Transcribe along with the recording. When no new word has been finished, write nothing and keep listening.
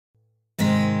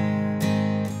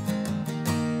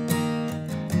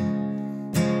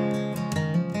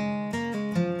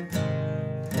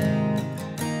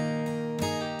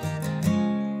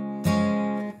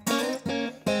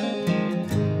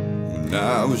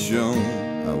I was young,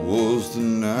 I was the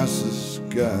nicest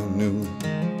guy I knew.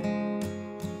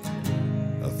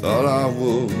 I thought I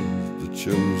was the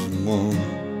chosen one.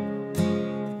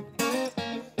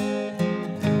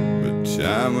 But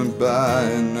time went by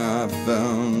and I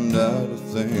found out a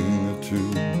thing or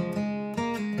two.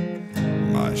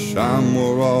 My shine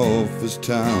wore off as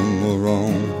time wore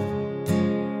on.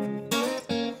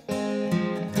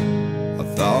 I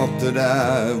thought that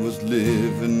I was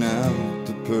living out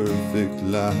the perfect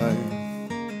life,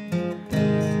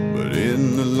 but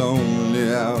in the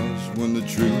lonely hours when the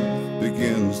truth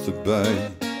begins to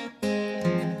bite,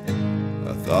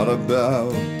 I thought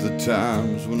about the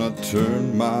times when I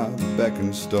turned my back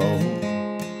and stalled.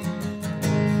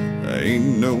 I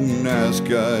ain't no nice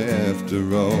guy after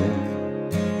all.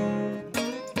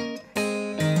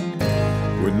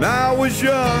 When I was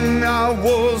young, I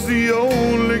was the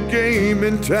only game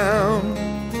in town.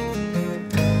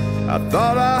 I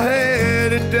thought I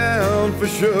had it down for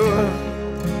sure,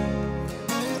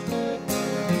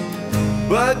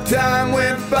 but time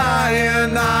went by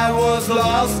and I was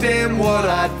lost in what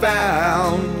I'd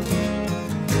found.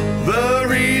 The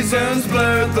reasons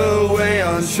blurred the way,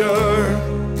 unsure.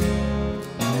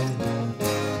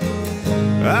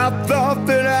 I thought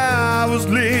that I was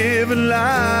living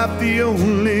life the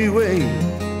only way,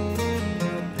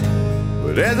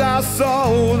 but as I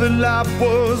saw that life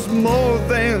was more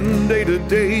than day to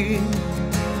day,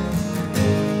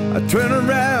 I turned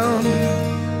around,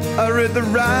 I read the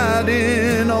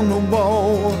writing on the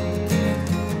wall.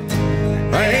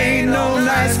 I ain't no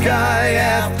nice guy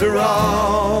after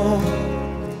all.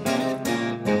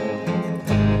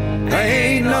 I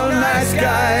ain't no nice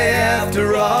guy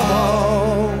after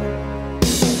all.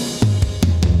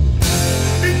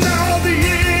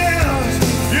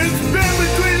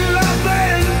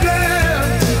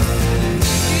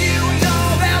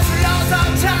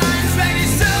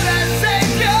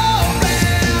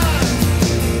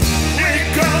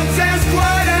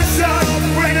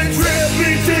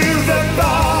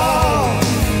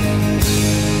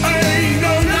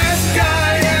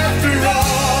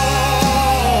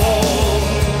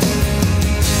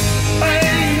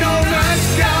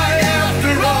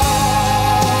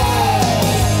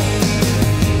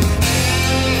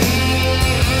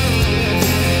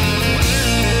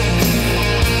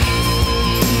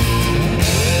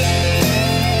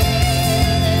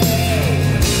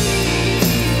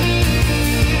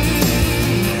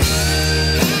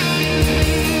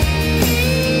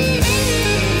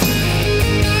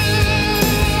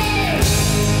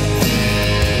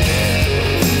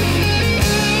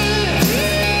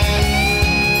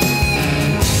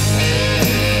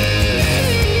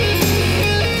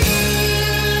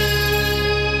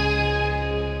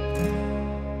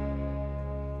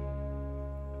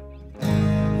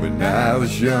 When I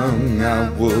was young, I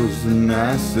was the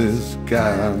nicest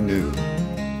guy I knew.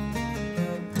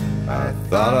 I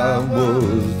thought I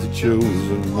was the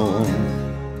chosen one.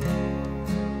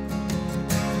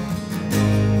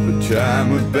 But time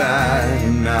went by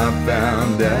and I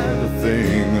found out a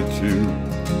thing or two.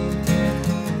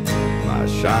 My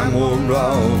shine wore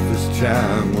off as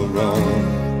time wore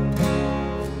on.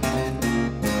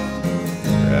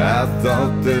 I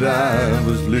thought that I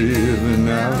was living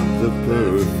out the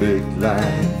perfect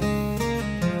life,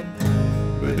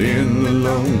 but in the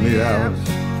lonely hours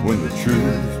when the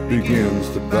truth begins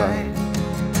to bite,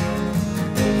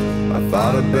 I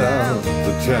thought about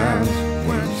the times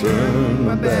when I turned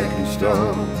my back and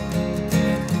stalled.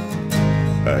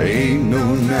 I ain't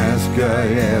no nice guy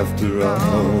after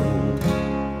all.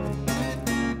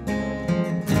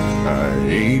 I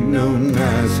ain't no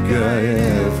nice guy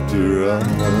after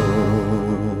all.